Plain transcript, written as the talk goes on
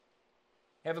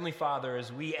Heavenly Father,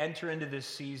 as we enter into this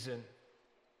season,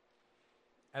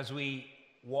 as we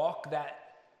walk that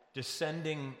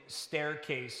descending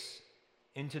staircase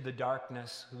into the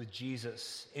darkness with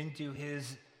Jesus, into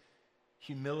his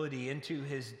humility, into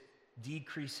his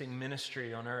decreasing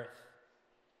ministry on earth,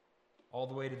 all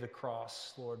the way to the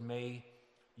cross, Lord, may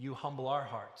you humble our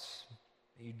hearts.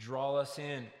 May you draw us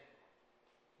in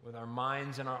with our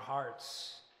minds and our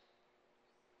hearts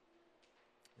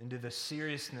into the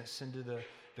seriousness, into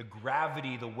the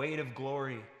gravity, the weight of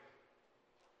glory,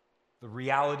 the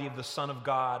reality of the Son of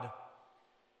God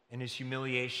and his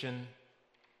humiliation,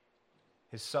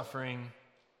 his suffering,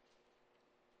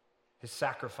 his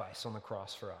sacrifice on the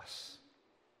cross for us.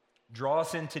 Draw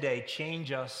us in today,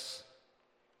 change us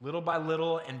little by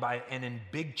little and in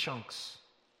big chunks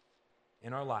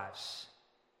in our lives,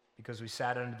 because we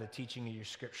sat under the teaching of your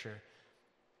scripture.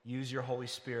 Use your Holy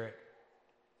Spirit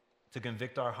to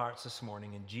convict our hearts this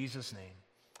morning. In Jesus' name,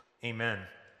 amen.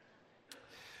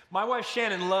 My wife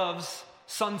Shannon loves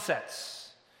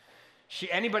sunsets.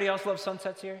 Anybody else love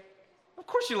sunsets here? Of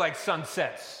course you like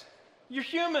sunsets. You're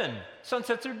human.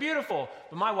 Sunsets are beautiful.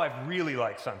 But my wife really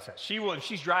likes sunsets. If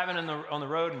she's driving on the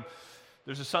road and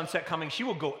there's a sunset coming, she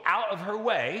will go out of her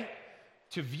way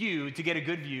to get a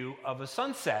good view of a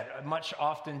sunset, much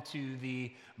often to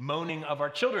the moaning of our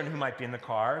children who might be in the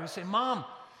car, who say, "Mom,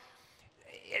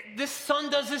 this sun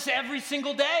does this every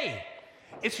single day.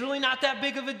 It's really not that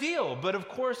big of a deal." But of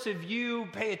course, if you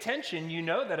pay attention, you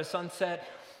know that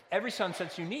every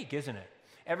sunset's unique, isn't it?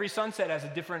 Every sunset has a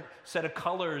different set of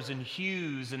colors and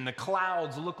hues, and the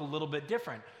clouds look a little bit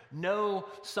different. No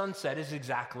sunset is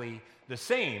exactly the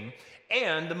same.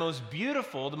 And the most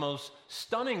beautiful, the most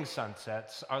stunning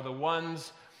sunsets are the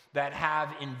ones that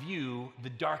have in view the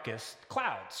darkest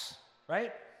clouds,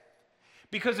 right?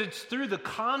 Because it's through the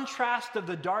contrast of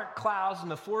the dark clouds in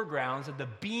the foregrounds that the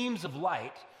beams of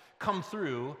light come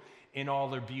through in all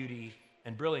their beauty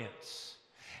and brilliance.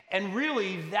 And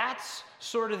really, that's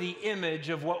sort of the image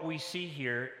of what we see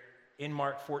here in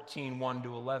Mark 14, 1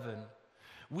 to 11.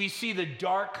 We see the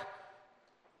dark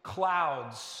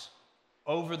clouds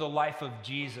over the life of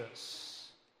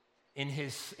Jesus in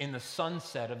the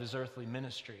sunset of his earthly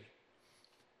ministry.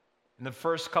 In the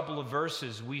first couple of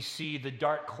verses, we see the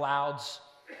dark clouds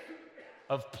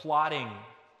of plotting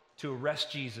to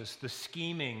arrest Jesus, the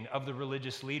scheming of the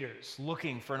religious leaders,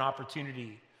 looking for an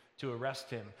opportunity to arrest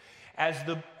him. As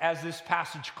this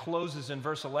passage closes in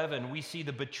verse 11, we see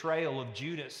the betrayal of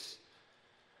Judas,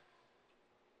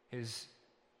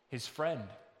 his friend,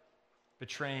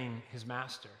 betraying his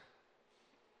master.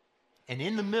 And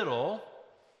in the middle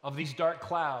of these dark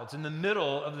clouds, in the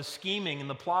middle of the scheming and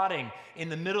the plotting, in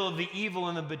the middle of the evil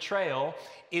and the betrayal,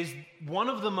 is one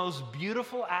of the most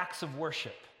beautiful acts of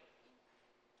worship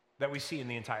that we see in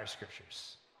the entire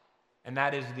scriptures. And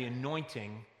that is the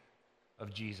anointing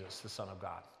of Jesus, the Son of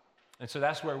God. And so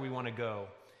that's where we want to go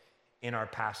in our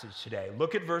passage today.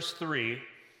 Look at verse 3,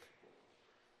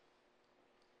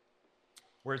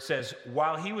 where it says,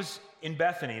 while he was in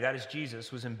Bethany, that is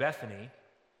Jesus, was in Bethany,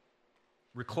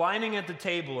 reclining at the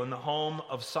table in the home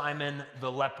of Simon the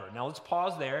leper. Now let's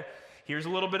pause there. Here's a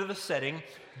little bit of the setting.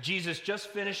 Jesus just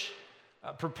finished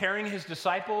preparing his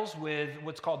disciples with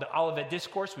what's called the Olivet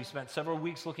Discourse. We spent several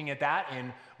weeks looking at that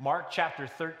in Mark chapter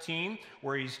 13,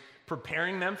 where he's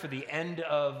preparing them for the end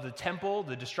of the temple,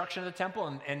 the destruction of the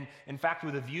temple, and in fact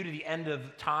with a view to the end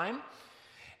of time.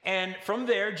 And from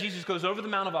there, Jesus goes over the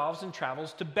Mount of Olives and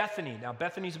travels to Bethany. Now,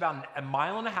 Bethany's about a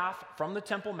mile and a half from the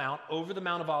Temple Mount, over the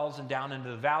Mount of Olives and down into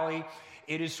the valley.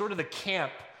 It is sort of the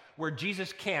camp where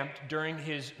Jesus camped during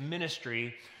his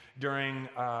ministry,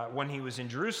 when he was in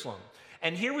Jerusalem.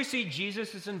 And here we see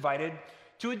Jesus is invited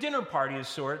to a dinner party of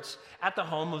sorts at the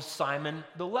home of Simon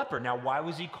the leper. Now, why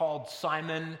was he called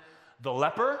Simon the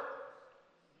leper?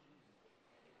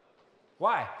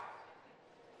 Why?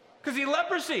 Because he had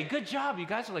leprosy. Good job. You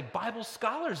guys are like Bible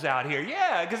scholars out here.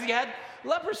 Yeah, because he had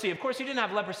leprosy. Of course, he didn't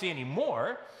have leprosy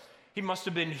anymore. He must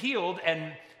have been healed.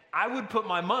 And I would put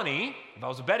my money, if I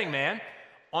was a betting man,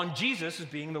 on Jesus as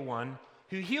being the one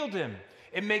who healed him.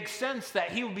 It makes sense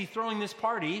that he would be throwing this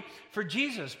party for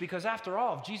Jesus, because after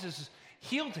all, if Jesus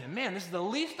healed him, man, this is the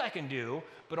least I can do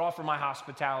but offer my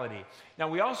hospitality. Now,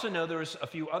 we also know there's a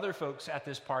few other folks at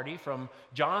this party from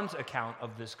John's account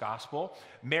of this gospel: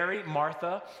 Mary,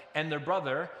 Martha, and their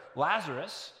brother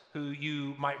Lazarus, who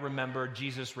you might remember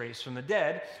Jesus raised from the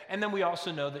dead. And then we also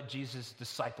know that Jesus'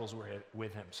 disciples were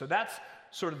with him. So that's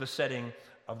sort of the setting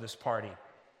of this party.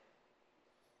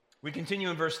 We continue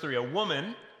in verse 3. A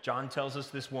woman, John tells us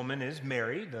this woman is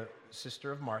Mary, the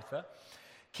sister of Martha,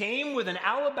 came with an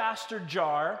alabaster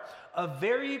jar of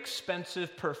very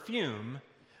expensive perfume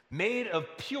made of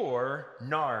pure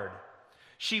nard.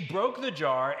 She broke the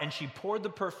jar and she poured the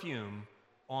perfume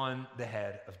on the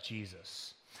head of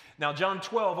Jesus. Now, John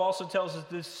 12 also tells us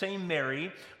this same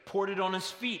Mary poured it on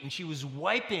his feet, and she was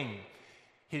wiping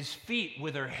his feet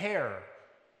with her hair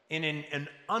in an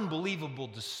unbelievable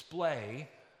display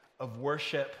of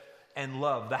worship and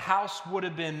love. The house would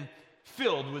have been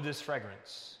filled with this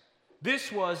fragrance.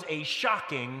 This was a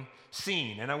shocking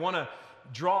scene, and I want to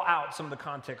draw out some of the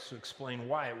context to explain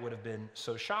why it would have been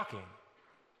so shocking.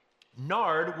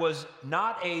 Nard was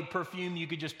not a perfume you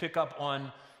could just pick up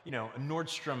on, a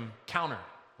Nordstrom counter,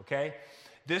 okay?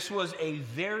 This was a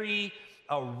very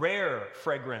rare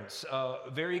fragrance, a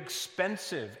very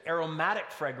expensive,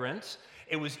 aromatic fragrance.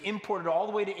 It was imported all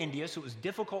the way to India, so it was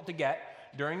difficult to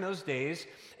get during those days,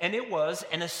 and it was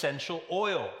an essential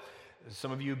oil.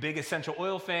 Some of you big essential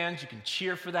oil fans, you can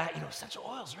cheer for that. Essential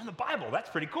oils are in the Bible. That's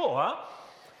pretty cool, huh?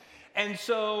 And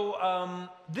so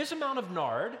this amount of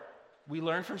nard, we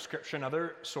learn from Scripture and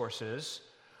other sources,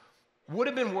 would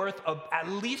have been worth at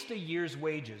least a year's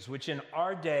wages, which in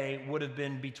our day would have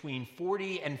been between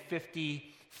 $40,000 and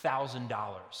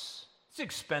 $50,000. It's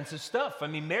expensive stuff. I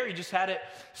mean, Mary just had it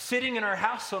sitting in her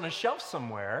house on a shelf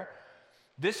somewhere,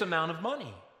 this amount of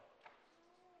money.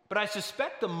 But I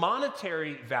suspect the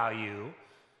monetary value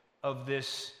of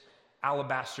this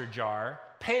alabaster jar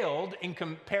paled in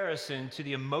comparison to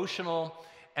the emotional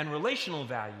and relational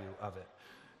value of it.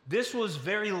 This was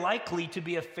very likely to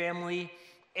be a family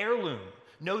heirloom.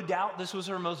 No doubt this was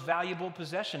her most valuable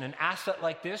possession. An asset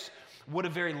like this would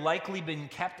have very likely been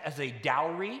kept as a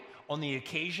dowry on the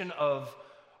occasion of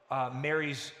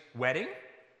Mary's wedding.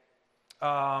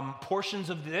 Portions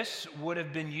of this would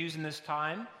have been used in this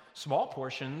time, small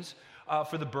portions,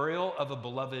 for the burial of a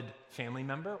beloved family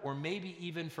member, or maybe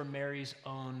even for Mary's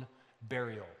own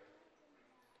burial.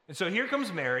 And so here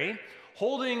comes Mary,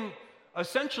 holding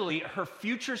essentially her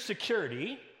future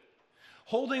security,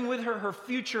 holding with her her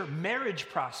future marriage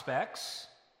prospects,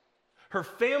 her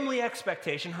family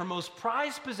expectation, her most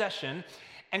prized possession,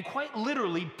 and quite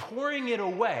literally pouring it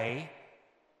away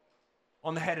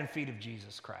on the head and feet of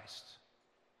Jesus Christ.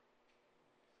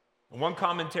 One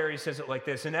commentary says it like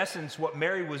this: in essence, what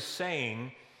Mary was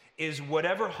saying is,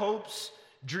 whatever hopes,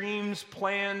 dreams,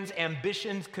 plans,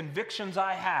 ambitions, convictions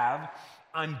I have,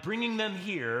 I'm bringing them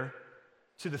here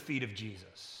to the feet of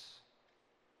Jesus.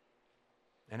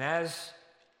 And as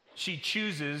she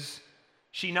chooses,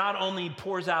 she not only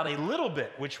pours out a little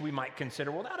bit, which we might consider,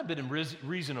 well, that would have been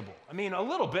reasonable. I mean, a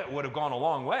little bit would have gone a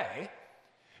long way.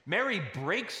 Mary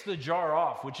breaks the jar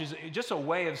off, which is just a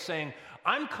way of saying,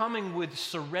 I'm coming with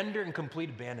surrender and complete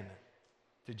abandonment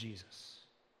to Jesus.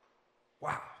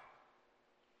 Wow.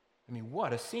 I mean,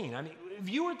 what a scene. I mean, if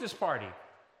you were at this party,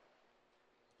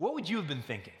 what would you have been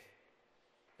thinking?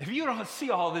 If you don't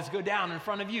see all this go down in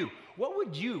front of you, what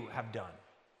would you have done?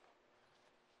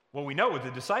 Well, we know what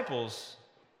the disciples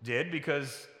did,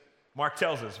 because Mark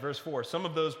tells us, verse 4, some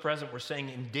of those present were saying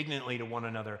indignantly to one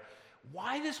another,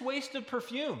 why this waste of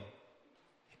perfume?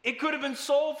 It could have been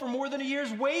sold for more than a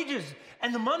year's wages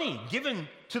and the money given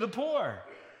to the poor.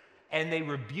 And they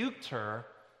rebuked her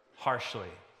harshly.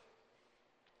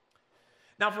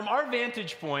 Now, from our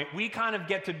vantage point, we kind of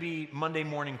get to be Monday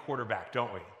morning quarterback,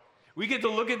 don't we? We get to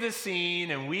look at this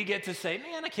scene and we get to say,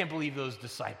 man, I can't believe those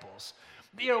disciples.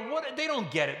 They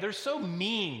don't get it. They're so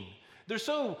mean. They're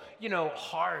so,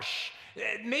 harsh.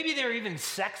 Maybe they're even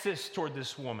sexist toward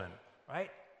this woman,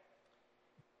 right?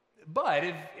 But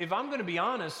if I'm going to be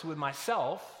honest with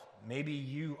myself, maybe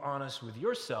you honest with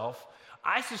yourself,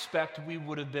 I suspect we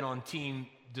would have been on team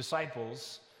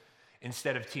disciples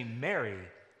instead of team Mary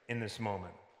in this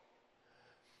moment.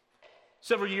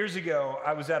 Several years ago,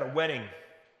 I was at a wedding.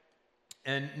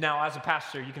 And now as a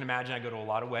pastor, you can imagine I go to a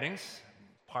lot of weddings,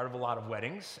 part of a lot of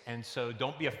weddings. And so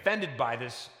don't be offended by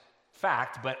this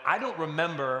fact, but I don't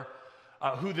remember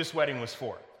who this wedding was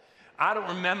for. I don't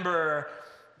remember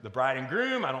the bride and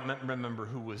groom. I don't remember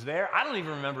who was there. I don't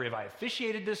even remember if I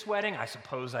officiated this wedding. I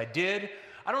suppose I did.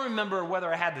 I don't remember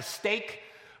whether I had the steak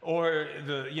or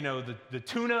the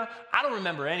tuna. I don't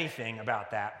remember anything about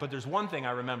that. But there's one thing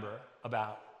I remember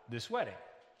about this wedding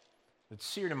that's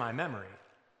seared in my memory.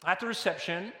 At the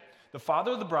reception, the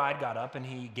father of the bride got up and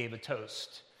he gave a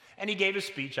toast. And he gave a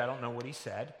speech. I don't know what he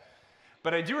said.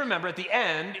 But I do remember at the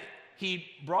end, he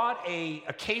brought a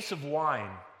case of wine.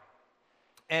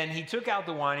 And he took out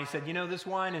the wine. He said, this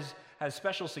wine has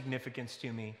special significance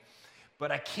to me,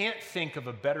 but I can't think of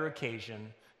a better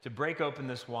occasion to break open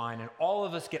this wine and all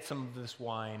of us get some of this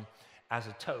wine as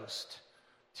a toast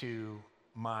to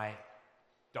my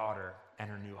daughter and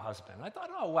her new husband. And I thought,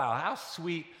 oh, wow, how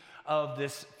sweet of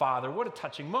this father. What a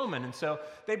touching moment. And so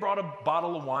they brought a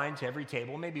bottle of wine to every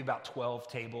table, maybe about 12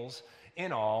 tables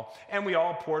in all, and we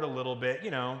all poured a little bit,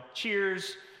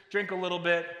 cheers, drink a little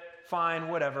bit, fine,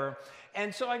 whatever.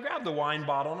 And so I grabbed the wine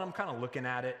bottle, and I'm kind of looking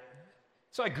at it.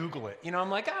 So I Google it. I'm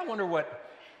like, I wonder what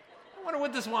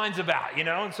this wine's about,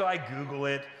 And so I Google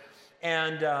it,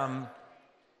 and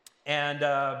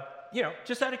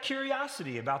just out of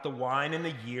curiosity about the wine and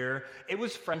the year, it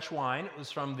was French wine. It was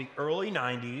from the early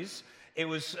 90s. It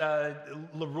was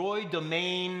Leroy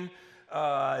Domaine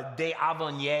des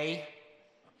Avogniers,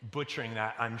 butchering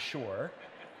that, I'm sure.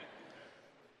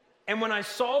 And when I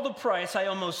saw the price, I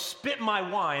almost spit my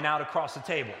wine out across the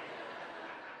table.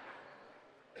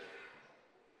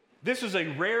 This was a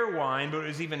rare wine, but it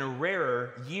was even a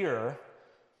rarer year.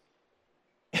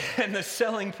 And the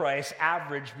selling price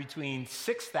averaged between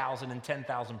 $6,000 and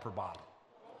 $10,000 per bottle.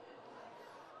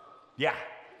 Yeah,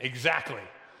 exactly.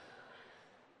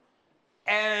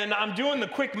 And I'm doing the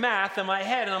quick math in my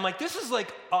head, and I'm like, this is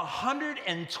like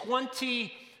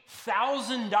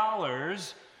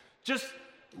 $120,000 just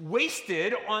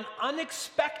wasted on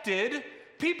unexpected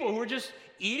people who were just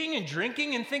eating and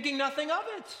drinking and thinking nothing of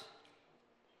it.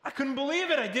 I couldn't believe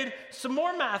it. I did some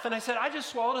more math, and I said, I just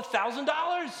swallowed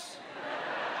 $1,000.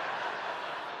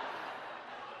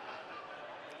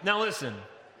 Now listen,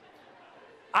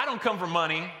 I don't come from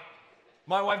money.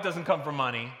 My wife doesn't come from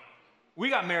money. We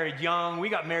got married young. We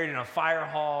got married in a fire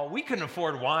hall. We couldn't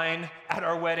afford wine at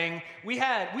our wedding. We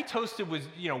toasted with,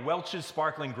 Welch's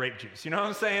sparkling grape juice. You know what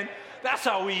I'm saying? That's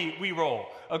how we roll,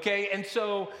 okay? And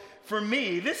so for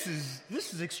me, this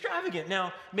is extravagant.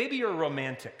 Now, maybe you're a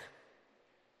romantic.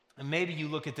 And maybe you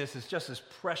look at this as just this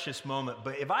precious moment.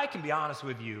 But if I can be honest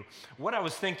with you, what I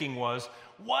was thinking was,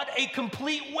 what a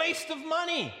complete waste of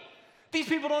money. These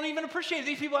people don't even appreciate it.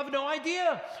 These people have no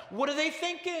idea. What are they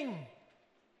thinking?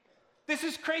 This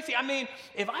is crazy. I mean,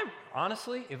 if I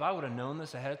would have known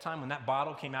this ahead of time when that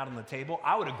bottle came out on the table,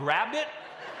 I would have grabbed it.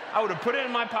 I would have put it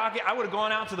in my pocket. I would have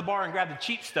gone out to the bar and grabbed the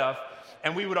cheap stuff,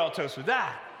 and we would all toast with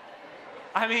that.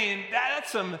 I mean,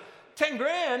 that's some 10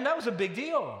 grand. That was a big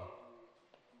deal.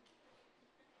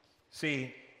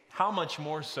 See, how much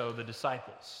more so the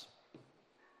disciples,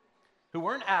 who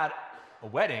weren't at a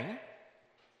wedding,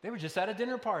 they were just at a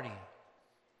dinner party.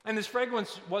 And this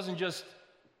fragrance wasn't just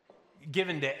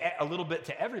given to a little bit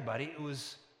to everybody, it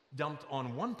was dumped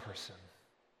on one person.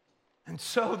 And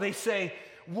so they say,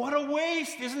 what a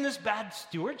waste. Isn't this bad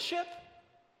stewardship?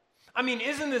 I mean,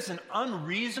 isn't this an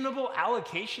unreasonable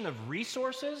allocation of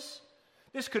resources?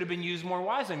 This could have been used more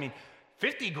wisely. I mean,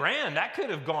 50 grand, that could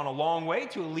have gone a long way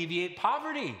to alleviate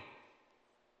poverty.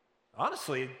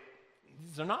 Honestly,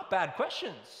 these are not bad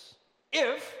questions.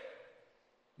 There's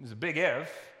a big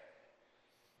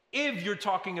if you're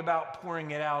talking about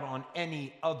pouring it out on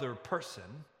any other person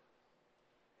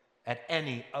at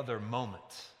any other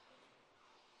moment.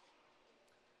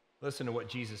 Listen to what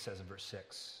Jesus says in verse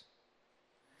 6.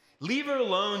 Leave her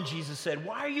alone, Jesus said.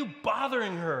 Why are you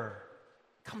bothering her?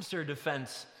 Comes to her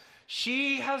defense.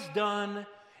 She has done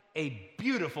a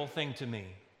beautiful thing to me.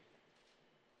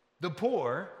 The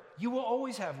poor you will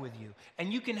always have with you,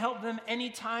 and you can help them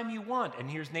anytime you want. And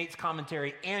here's Nate's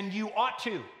commentary, and you ought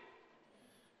to.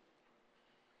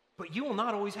 But you will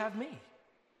not always have me.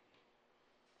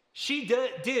 She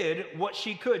did what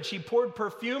she could. She poured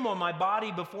perfume on my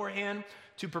body beforehand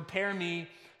to prepare me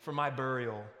for my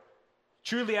burial.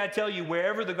 Truly, I tell you,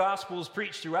 wherever the gospel is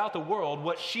preached throughout the world,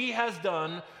 what she has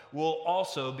done will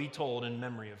also be told in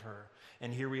memory of her.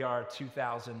 And here we are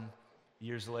 2,000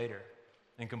 years later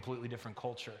in completely different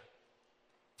culture,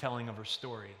 telling of her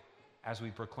story as we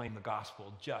proclaim the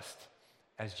gospel just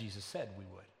as Jesus said we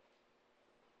would.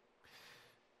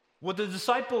 What the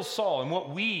disciples saw and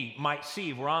what we might see,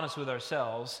 if we're honest with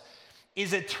ourselves,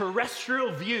 is a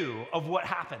terrestrial view of what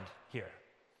happened here.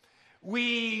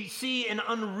 We see an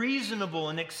unreasonable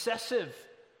and excessive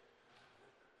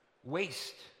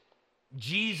waste.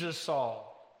 Jesus saw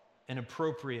an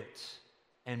appropriate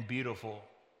and beautiful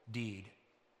deed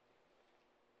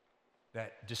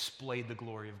that displayed the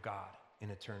glory of God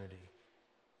in eternity.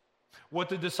 What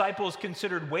the disciples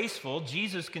considered wasteful,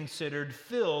 Jesus considered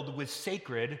filled with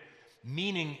sacred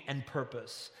meaning and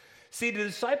purpose. See, the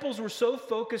disciples were so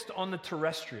focused on the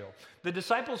terrestrial. The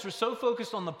disciples were so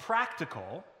focused on the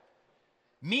practical.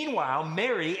 Meanwhile,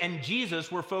 Mary and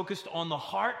Jesus were focused on the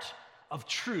heart of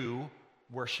true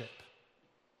worship.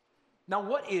 Now,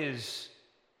 what is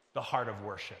the heart of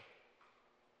worship?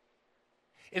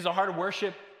 Is the heart of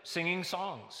worship singing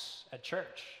songs at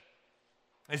church?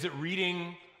 Is it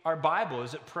reading our Bible?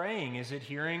 Is it praying? Is it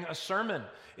hearing a sermon?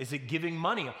 Is it giving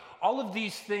money? All of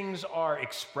these things are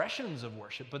expressions of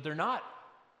worship, but they're not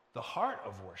The heart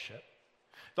of worship.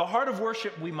 The heart of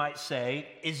worship, we might say,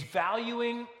 is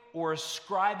valuing or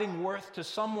ascribing worth to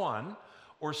someone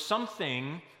or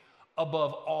something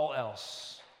above all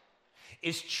else.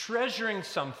 Is treasuring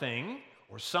something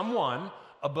or someone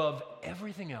above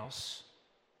everything else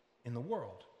in the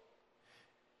world.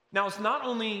 Now, it's not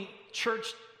only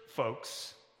church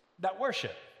folks that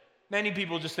worship. Many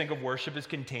people just think of worship as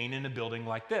contained in a building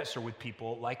like this or with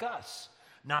people like us.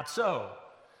 Not so.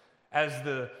 As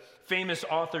the famous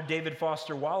author David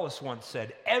Foster Wallace once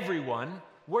said, everyone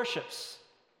worships.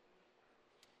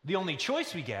 The only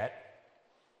choice we get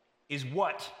is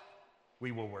what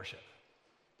we will worship.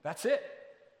 That's it.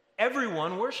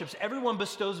 Everyone worships. Everyone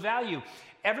bestows value.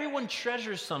 Everyone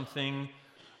treasures something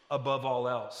above all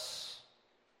else.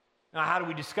 Now, how do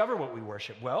we discover what we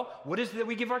worship? Well, what is it that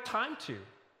we give our time to?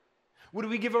 What do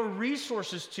we give our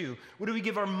resources to? What do we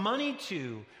give our money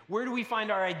to? Where do we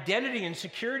find our identity and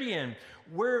security in?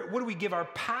 What do we give our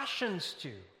passions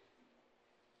to?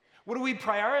 What do we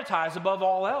prioritize above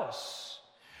all else?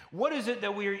 What is it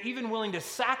that we are even willing to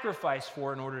sacrifice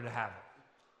for in order to have it?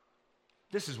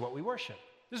 This is what we worship.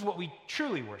 This is what we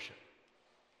truly worship.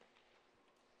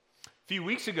 A few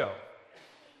weeks ago,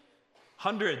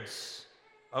 hundreds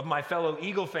of my fellow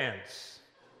Eagle fans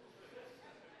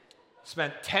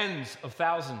spent tens of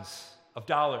thousands of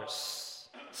dollars,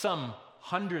 some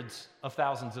hundreds of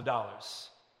thousands of dollars,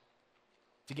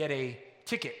 to get a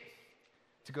ticket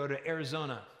to go to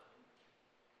Arizona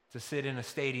to sit in a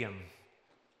stadium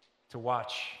to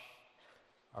watch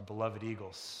our beloved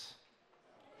Eagles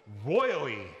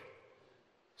royally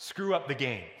screw up the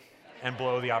game and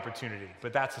blow the opportunity.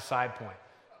 But that's a side point.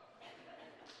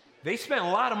 They spent a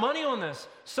lot of money on this.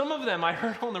 Some of them, I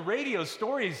heard on the radio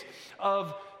stories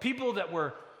of people that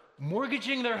were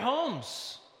mortgaging their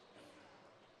homes,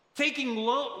 taking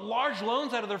large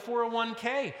loans out of their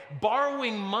 401k,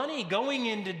 borrowing money, going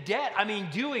into debt. I mean,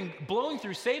 blowing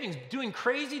through savings, doing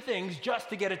crazy things just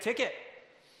to get a ticket.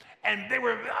 And they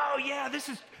were, oh yeah, this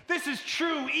is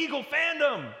true Eagle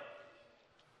fandom.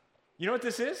 You know what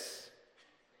this is?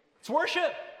 It's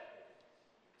worship.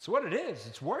 It's what it is.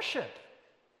 It's worship.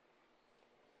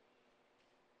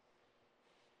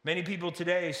 Many people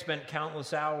today spent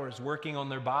countless hours working on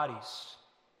their bodies,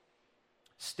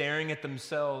 staring at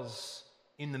themselves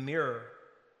in the mirror,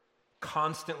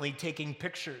 constantly taking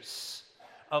pictures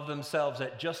of themselves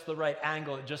at just the right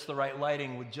angle, at just the right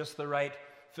lighting, with just the right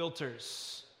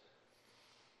filters,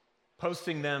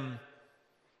 posting them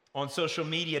on social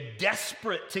media,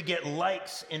 desperate to get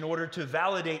likes in order to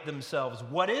validate themselves.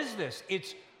 What is this?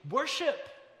 It's worship.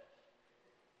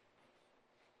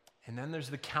 And then there's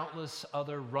the countless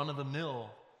other run-of-the-mill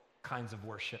kinds of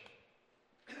worship,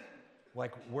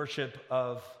 like worship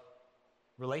of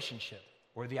relationship,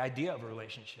 or the idea of a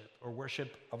relationship, or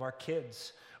worship of our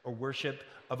kids, or worship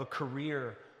of a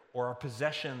career, or our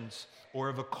possessions, or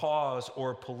of a cause,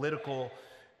 or a political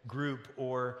group,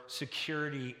 or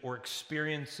security, or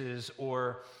experiences,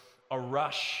 or a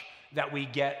rush that we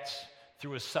get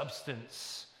through a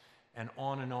substance, and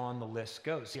on the list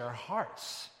goes. See, our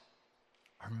hearts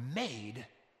are made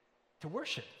to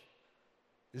worship.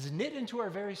 This is knit into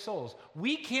our very souls.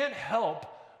 We can't help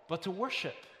but to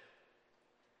worship.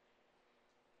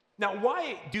 Now,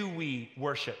 why do we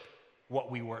worship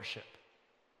what we worship?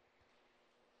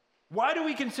 Why do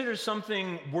we consider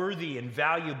something worthy and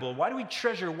valuable? Why do we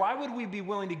treasure? Why would we be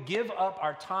willing to give up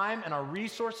our time and our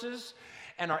resources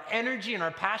and our energy and our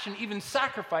passion, even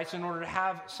sacrifice in order to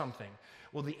have something?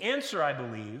 Well, the answer, I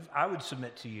believe, I would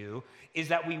submit to you, is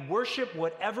that we worship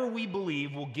whatever we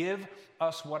believe will give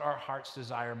us what our hearts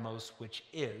desire most, which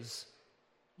is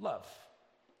love.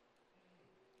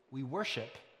 We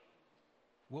worship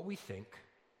what we think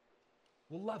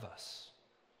will love us.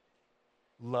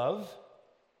 Love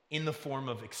in the form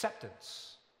of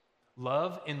acceptance.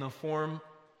 Love in the form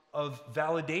of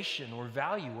validation or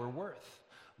value or worth.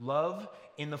 Love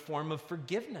in the form of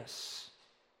forgiveness.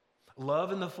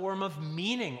 Love in the form of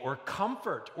meaning or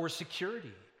comfort or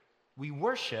security. We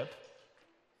worship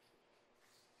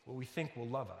what we think will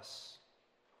love us,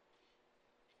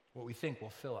 what we think will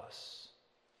fill us.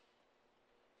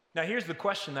 Now, here's the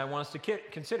question that I want us to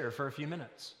consider for a few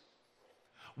minutes.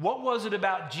 What was it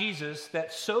about Jesus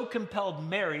that so compelled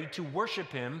Mary to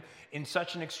worship him in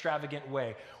such an extravagant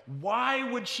way? Why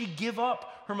would she give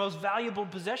up her most valuable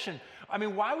possession? I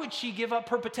mean, why would she give up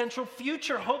her potential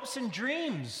future hopes and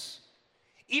dreams?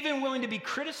 Even willing to be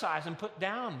criticized and put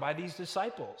down by these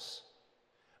disciples?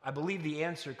 I believe the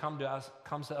answer comes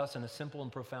to us in a simple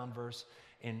and profound verse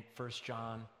in 1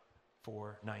 John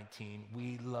 4:19.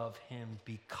 We love him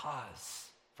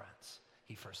because, friends,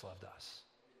 he first loved us.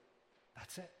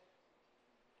 That's it.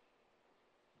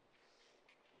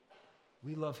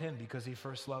 We love him because he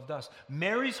first loved us.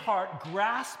 Mary's heart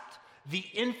grasped the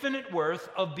infinite worth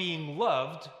of being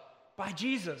loved by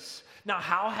Jesus. Now,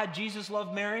 how had Jesus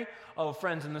loved Mary? Oh,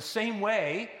 friends, in the same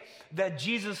way that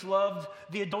Jesus loved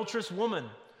the adulterous woman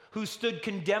who stood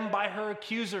condemned by her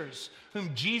accusers,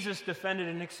 whom Jesus defended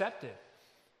and accepted.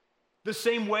 The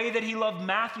same way that he loved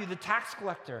Matthew, the tax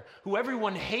collector, who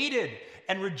everyone hated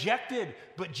and rejected,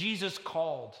 but Jesus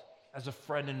called as a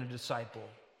friend and a disciple.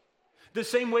 The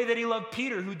same way that he loved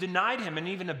Peter, who denied him and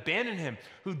even abandoned him,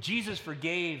 who Jesus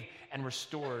forgave and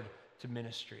restored to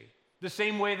ministry. The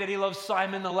same way that he loved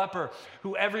Simon the leper,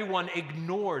 who everyone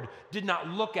ignored, did not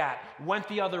look at, went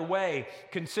the other way,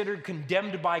 considered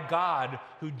condemned by God,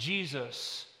 who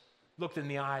Jesus looked in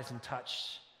the eyes and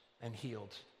touched and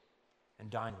healed and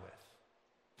dined with.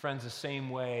 Friends, the same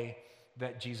way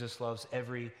that Jesus loves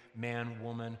every man,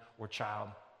 woman, or child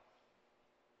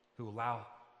who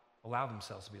allow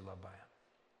themselves to be loved by him.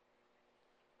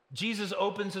 Jesus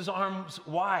opens his arms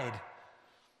wide.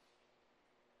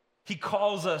 He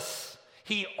calls us,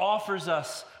 he offers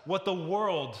us what the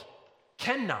world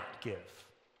cannot give,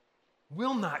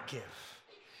 will not give.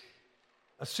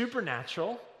 A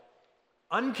supernatural,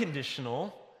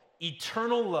 unconditional,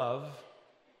 eternal love,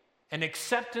 an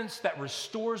acceptance that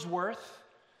restores worth,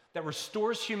 that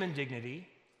restores human dignity,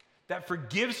 that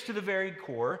forgives to the very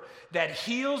core, that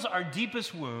heals our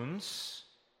deepest wounds,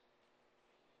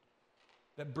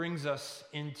 that brings us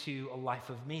into a life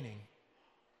of meaning.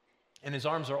 And his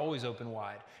arms are always open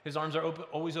wide. His arms are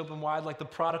always open wide like the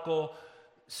prodigal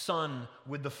son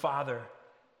with the father,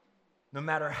 no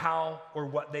matter how or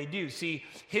what they do. See,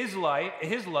 his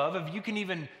love, if you can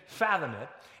even fathom it,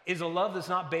 is a love that's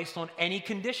not based on any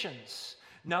conditions.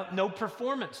 No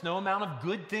performance, no amount of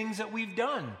good things that we've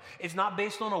done. It's not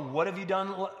based on a what have you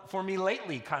done for me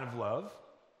lately kind of love.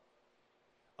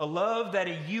 A love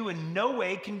that you in no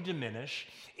way can diminish.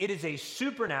 It is a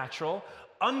supernatural,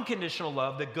 unconditional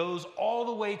love that goes all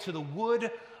the way to the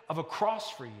wood of a cross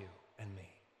for you and me.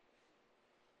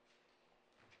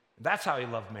 That's how he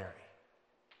loved Mary.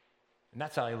 And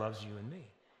that's how he loves you and me.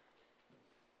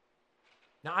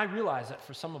 Now, I realize that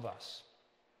for some of us,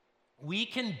 we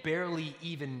can barely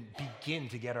even begin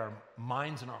to get our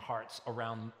minds and our hearts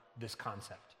around this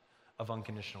concept of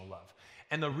unconditional love.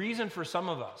 And the reason for some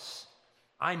of us,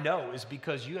 I know, is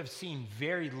because you have seen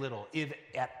very little, if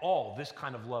at all, this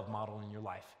kind of love model in your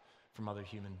life from other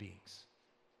human beings.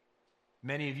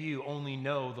 Many of you only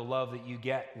know the love that you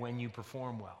get when you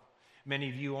perform well. Many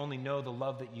of you only know the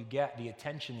love that you get, the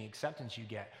attention, the acceptance you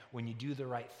get when you do the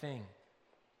right thing,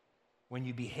 when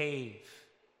you behave,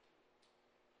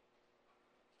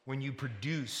 when you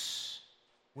produce,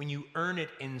 when you earn it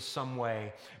in some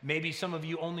way. Maybe some of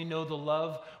you only know the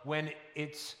love when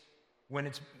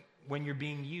you're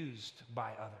being used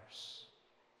by others.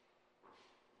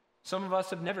 Some of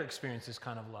us have never experienced this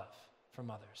kind of love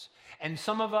from others. And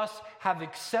some of us have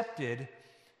accepted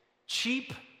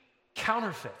cheap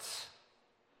counterfeits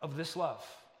of this love.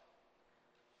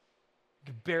 We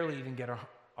could barely even get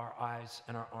our eyes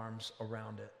and our arms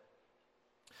around it.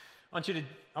 I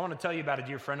want to tell you about a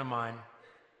dear friend of mine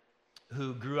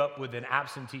who grew up with an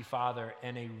absentee father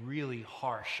and a really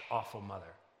harsh, awful mother.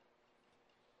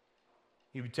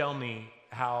 He would tell me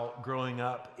how growing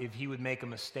up, if he would make a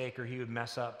mistake or he would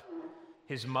mess up,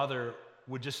 his mother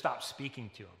would just stop speaking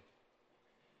to him.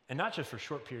 And not just for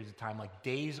short periods of time, like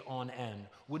days on end,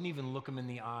 wouldn't even look him in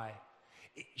the eye.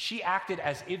 She acted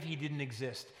as if he didn't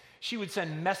exist. She would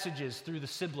send messages through the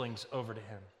siblings over to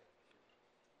him.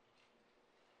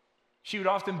 She would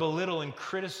often belittle and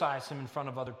criticize him in front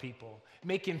of other people,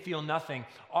 make him feel nothing,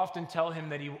 often tell him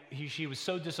that she was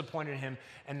so disappointed in him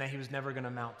and that he was never going to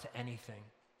amount to anything.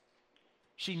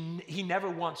 He never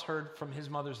once heard from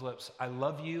his mother's lips, "I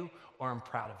love you," or "I'm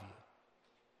proud of you."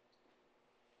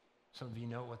 Some of you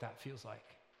know what that feels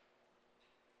like.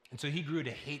 And so he grew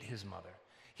to hate his mother.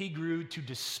 He grew to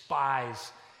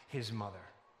despise his mother.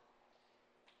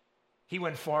 He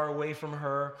went far away from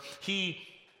her. He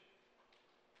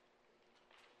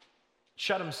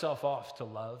shut himself off to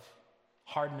love,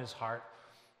 hardened his heart,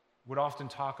 would often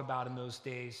talk about in those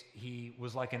days he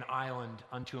was like an island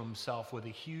unto himself with a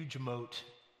huge moat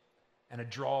and a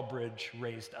drawbridge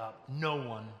raised up. No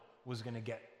one was going to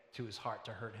get to his heart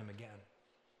to hurt him again.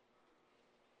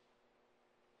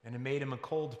 And it made him a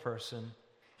cold person.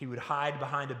 He would hide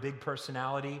behind a big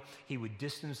personality. He would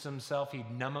distance himself. He'd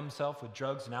numb himself with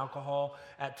drugs and alcohol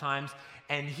at times.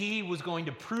 And he was going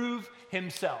to prove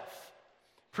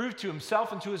to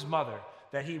himself and to his mother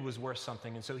that he was worth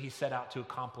something. And so he set out to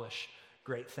accomplish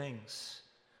great things.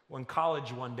 Well, in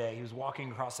college one day, he was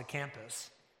walking across the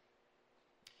campus,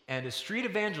 And a street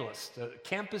evangelist, a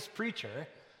campus preacher,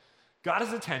 got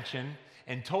his attention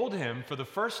and told him for the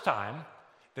first time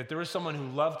that there was someone who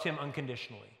loved him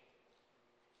unconditionally,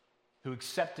 who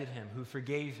accepted him, who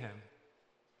forgave him,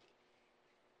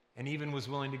 and even was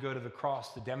willing to go to the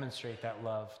cross to demonstrate that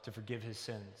love, to forgive his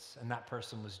sins. And that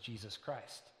person was Jesus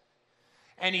Christ.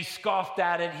 And he scoffed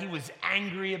at it. He was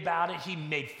angry about it. He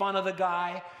made fun of the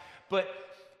guy. But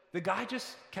the guy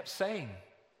just kept saying,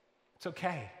 it's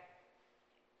okay.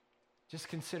 Just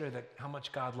consider how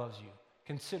much God loves you.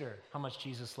 Consider how much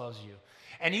Jesus loves you.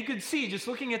 And he could see, just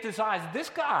looking at his eyes, this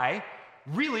guy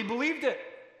really believed it.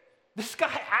 This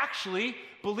guy actually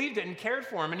believed it and cared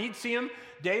for him. And he'd see him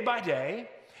day by day.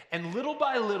 And little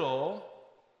by little,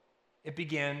 it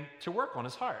began to work on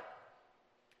his heart.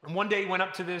 And one day he went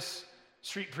up to this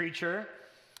street preacher,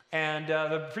 and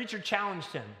the preacher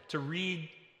challenged him to read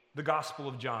the Gospel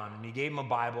of John. And he gave him a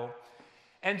Bible.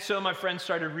 And so my friend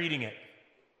started reading it.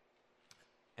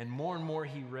 And more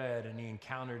he read, and he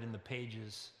encountered in the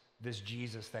pages this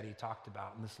Jesus that he talked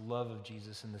about, and this love of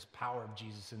Jesus, and this power of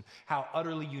Jesus, and how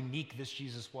utterly unique this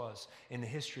Jesus was in the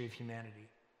history of humanity.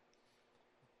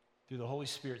 Through the Holy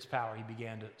Spirit's power, he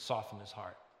began to soften his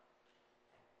heart.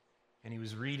 And he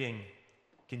was reading,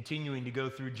 continuing to go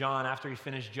through John. After he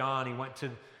finished John, he went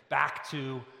back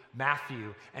to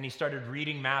Matthew, and he started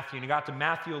reading Matthew. And he got to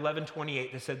Matthew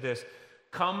 11:28 that said this,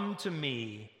 "Come to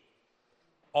me,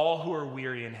 all who are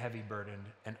weary and heavy burdened,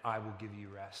 and I will give you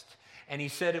rest." And he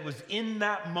said it was in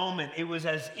that moment, it was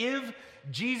as if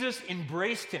Jesus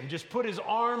embraced him, just put his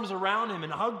arms around him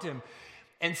and hugged him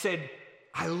and said,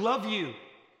 "I love you,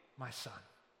 my son.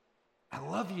 I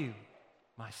love you,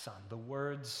 my son." The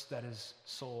words that his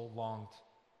soul longed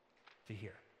to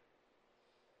hear.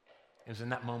 It was in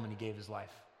that moment he gave his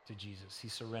life to Jesus. He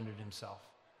surrendered himself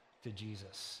to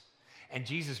Jesus. And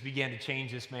Jesus began to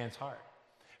change this man's heart.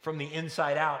 From the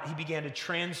inside out, he began to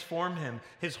transform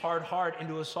his hard heart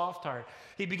into a soft heart.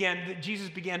 Jesus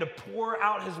began to pour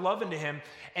out his love into him,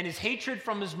 and his hatred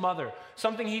from his mother,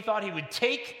 something he thought he would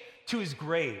take to his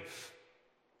grave,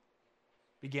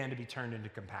 began to be turned into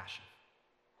compassion.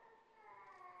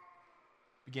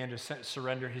 Began to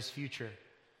surrender his future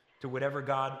to whatever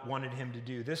God wanted him to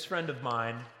do. This friend of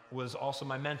mine was also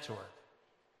my mentor,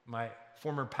 my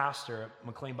former pastor at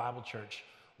McLean Bible Church,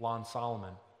 Lon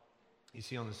Solomon. You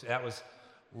see on this, that was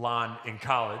Lon in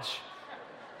college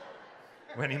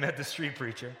when he met the street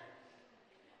preacher.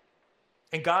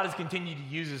 And God has continued to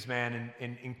use this man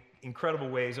in incredible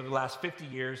ways over the last 50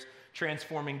 years,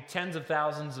 transforming tens of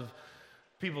thousands of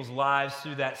people's lives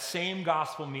through that same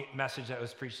gospel message that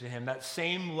was preached to him, that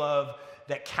same love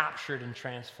that captured and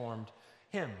transformed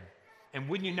him. And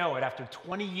wouldn't you know it, after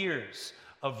 20 years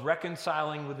of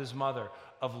reconciling with his mother,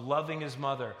 of loving his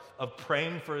mother, of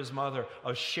praying for his mother,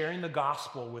 of sharing the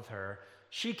gospel with her,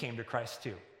 she came to Christ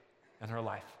too, and her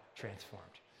life transformed.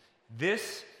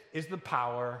 This is the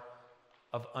power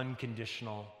of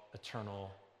unconditional,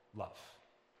 eternal love.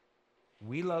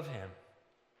 We love him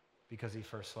because he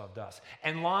first loved us.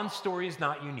 And Lon's story is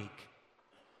not unique.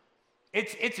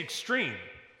 It's extreme,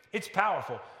 it's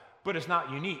powerful, but it's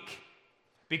not unique,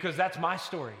 because that's my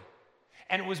story.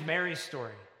 And it was Mary's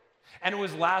story. And it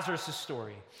was Lazarus'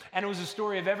 story. And it was the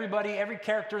story of everybody, every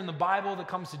character in the Bible that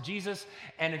comes to Jesus,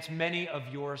 and it's many of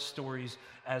your stories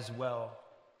as well.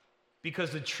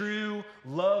 Because the true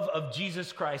love of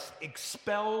Jesus Christ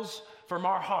expels from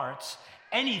our hearts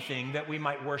anything that we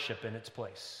might worship in its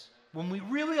place. When we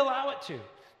really allow it to,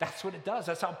 that's what it does.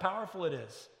 That's how powerful it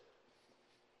is.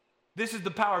 This is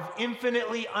the power of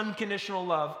infinitely unconditional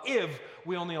love if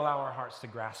we only allow our hearts to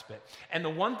grasp it. And the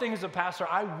one thing as a pastor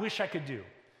I wish I could do,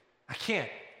 I can't,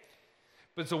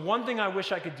 but it's the one thing I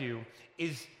wish I could do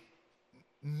is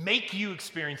make you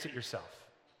experience it yourself.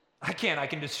 I can't. I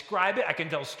can describe it. I can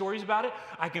tell stories about it.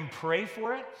 I can pray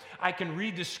for it. I can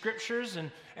read the scriptures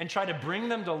and try to bring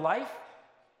them to life,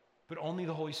 but only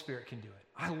the Holy Spirit can do it.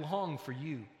 I long for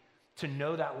you to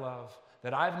know that love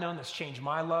that I've known, that's changed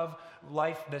my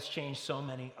life, that's changed so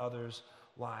many others'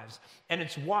 lives. And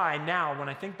it's why now, when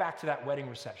I think back to that wedding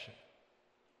reception,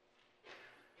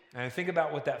 and I think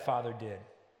about what that father did,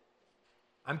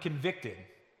 I'm convicted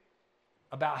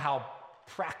about how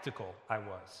practical I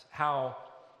was, how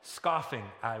scoffing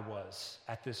I was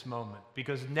at this moment.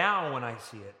 Because now when I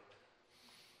see it,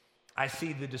 I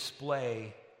see the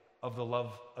display of the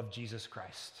love of Jesus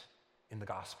Christ in the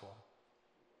gospel.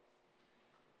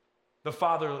 The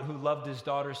father who loved his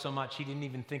daughter so much, he didn't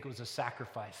even think it was a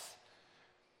sacrifice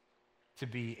to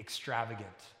be extravagant,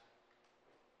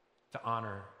 to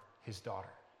honor his daughter.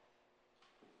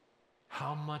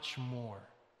 How much more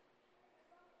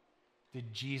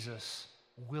did Jesus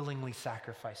willingly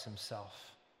sacrifice himself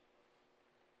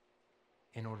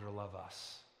in order to love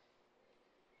us.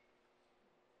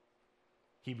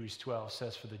 Hebrews 12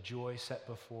 says, for the joy set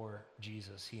before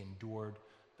Jesus, he endured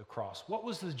the cross. What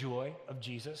was the joy of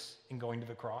Jesus in going to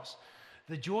the cross?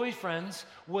 The joy, friends,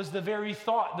 was the very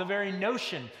thought, the very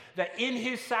notion that in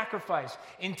his sacrifice,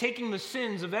 in taking the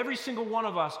sins of every single one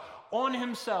of us on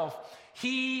himself,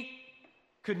 he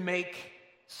could make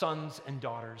sons and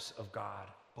daughters of God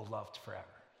beloved forever.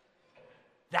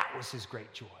 That was his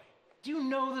great joy. Do you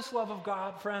know this love of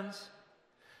God, friends?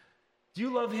 Do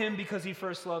you love him because he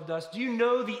first loved us? Do you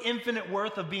know the infinite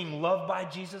worth of being loved by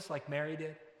Jesus like Mary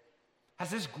did? Has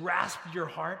this grasped your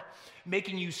heart,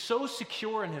 making you so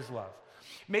secure in his love,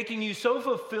 making you so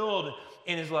fulfilled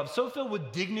in his love, so filled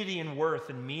with dignity and worth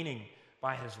and meaning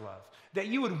by his love, that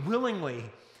you would willingly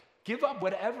give up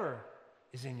whatever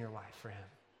is in your life for him,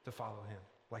 to follow him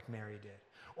like Mary did?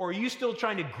 Or are you still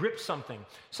trying to grip something,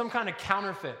 some kind of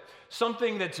counterfeit,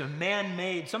 something that's a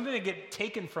man-made, something that gets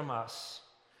taken from us,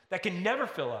 that can never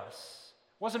fill us,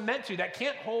 wasn't meant to, that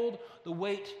can't hold the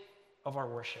weight of our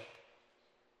worship?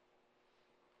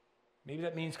 Maybe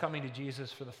that means coming to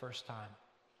Jesus for the first time.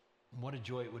 And what a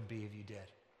joy it would be if you did,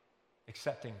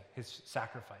 accepting his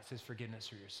sacrifice, his forgiveness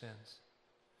for your sins.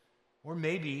 Or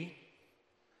maybe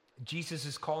Jesus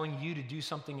is calling you to do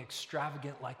something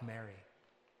extravagant like Mary.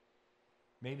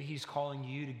 Maybe he's calling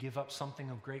you to give up something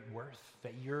of great worth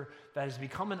that has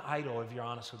become an idol if you're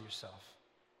honest with yourself.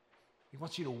 He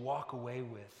wants you to walk away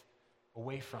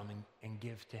from and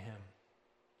give to him.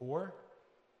 Or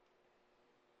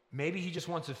maybe he just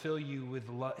wants to fill you with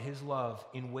his love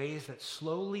in ways that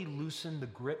slowly loosen the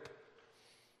grip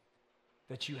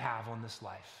that you have on this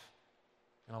life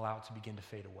and allow it to begin to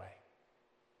fade away.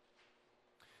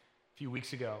 A few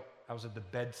weeks ago, I was at the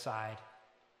bedside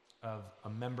of a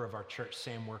member of our church,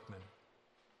 Sam Workman.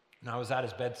 And I was at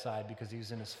his bedside because he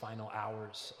was in his final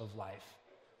hours of life.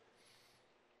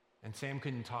 And Sam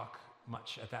couldn't talk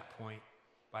much at that point,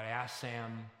 but I asked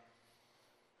Sam,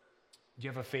 do you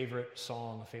have a favorite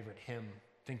song, a favorite hymn?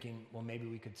 Thinking, well, maybe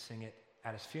we could sing it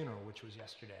at his funeral, which was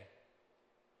yesterday.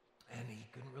 And he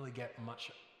couldn't really get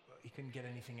much, he couldn't get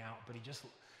anything out, but he just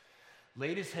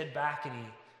laid his head back and he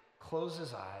closed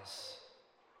his eyes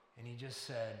and he just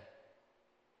said,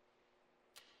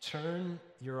 turn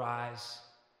your eyes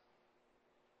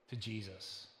to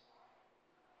Jesus.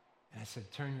 And I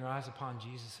said, turn your eyes upon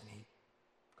Jesus. And he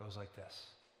goes like this.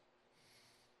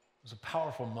 It was a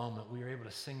powerful moment. We were able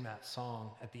to sing that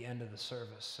song at the end of the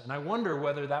service. And I wonder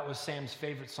whether that was Sam's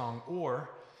favorite song, or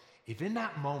if in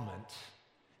that moment,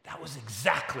 that was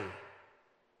exactly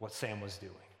what Sam was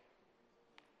doing.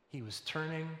 He was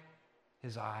turning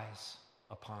his eyes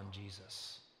upon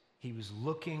Jesus. He was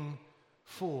looking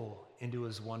full into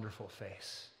his wonderful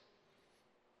face.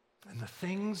 And the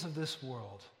things of this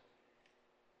world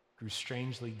grew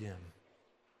strangely dim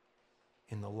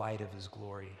in the light of his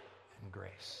glory and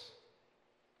grace.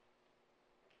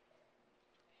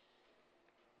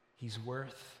 He's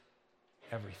worth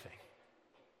everything.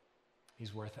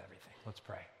 He's worth everything. Let's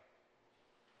pray.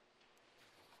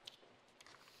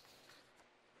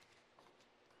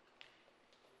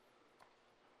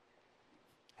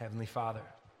 Heavenly Father,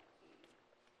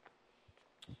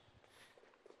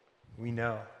 we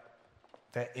know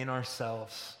that in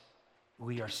ourselves,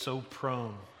 we are so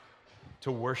prone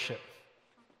to worship.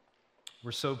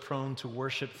 We're so prone to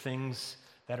worship things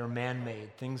that are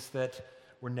man-made, things that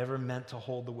were never meant to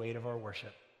hold the weight of our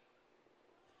worship.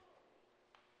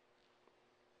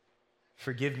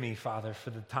 Forgive me, Father,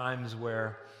 for the times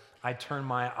where I turn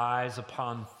my eyes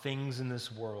upon things in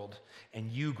this world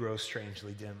and you grow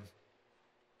strangely dim.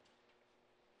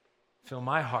 Fill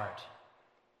my heart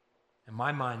and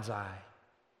my mind's eye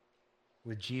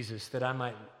with Jesus, that I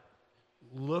might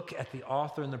look at the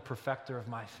author and the perfecter of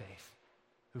my faith,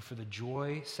 who for the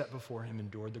joy set before him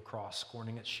endured the cross,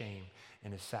 scorning its shame,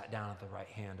 and has sat down at the right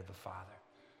hand of the Father.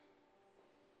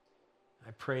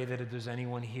 I pray that if there's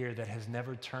anyone here that has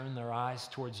never turned their eyes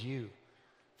towards you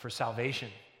for salvation,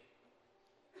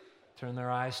 turn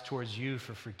their eyes towards you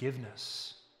for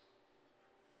forgiveness,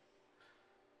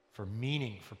 for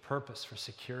meaning, for purpose, for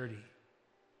security,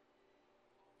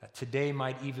 that today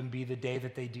might even be the day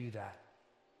that they do that.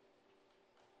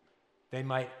 They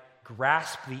might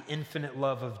grasp the infinite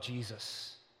love of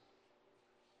Jesus.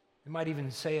 They might even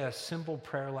say a simple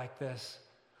prayer like this: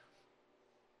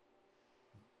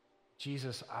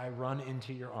 Jesus, I run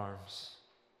into your arms.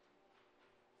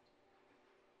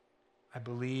 I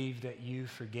believe that you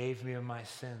forgave me of my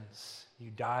sins.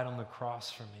 You died on the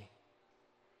cross for me.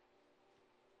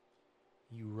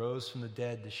 You rose from the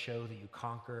dead to show that you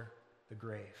conquer the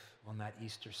grave on that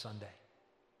Easter Sunday.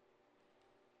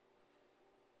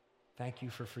 Thank you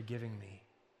for forgiving me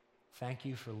Thank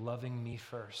you for loving me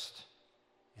first,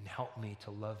 and help me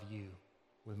to love you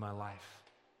with my life.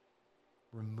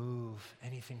 Remove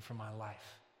anything from my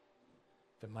life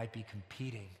that might be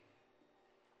competing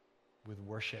with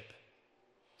worship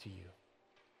to you.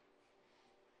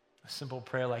 A simple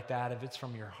prayer like that, if it's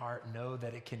from your heart, know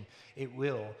that it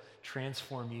will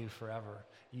transform you forever.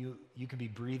 You can be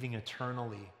breathing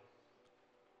eternally,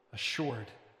 assured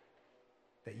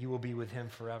that you will be with him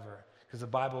forever. Because the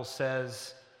Bible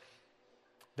says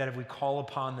that if we call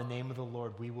upon the name of the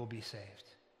Lord, we will be saved.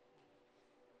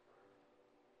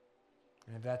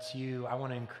 And if that's you, I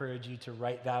want to encourage you to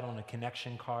write that on a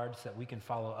connection card so that we can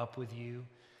follow up with you.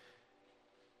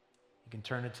 You can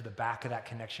turn it to the back of that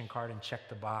connection card and check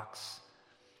the box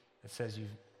that says you've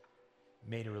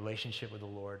made a relationship with the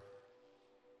Lord.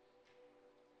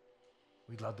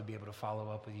 We'd love to be able to follow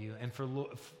up with you. And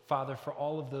Father, for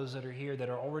all of those that are here that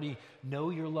already know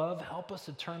your love, help us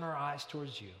to turn our eyes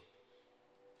towards you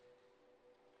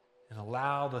and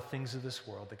allow the things of this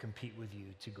world that compete with you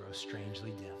to grow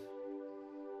strangely dim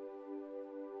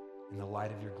in the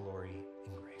light of your glory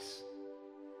and grace.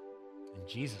 In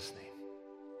Jesus'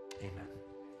 name, amen.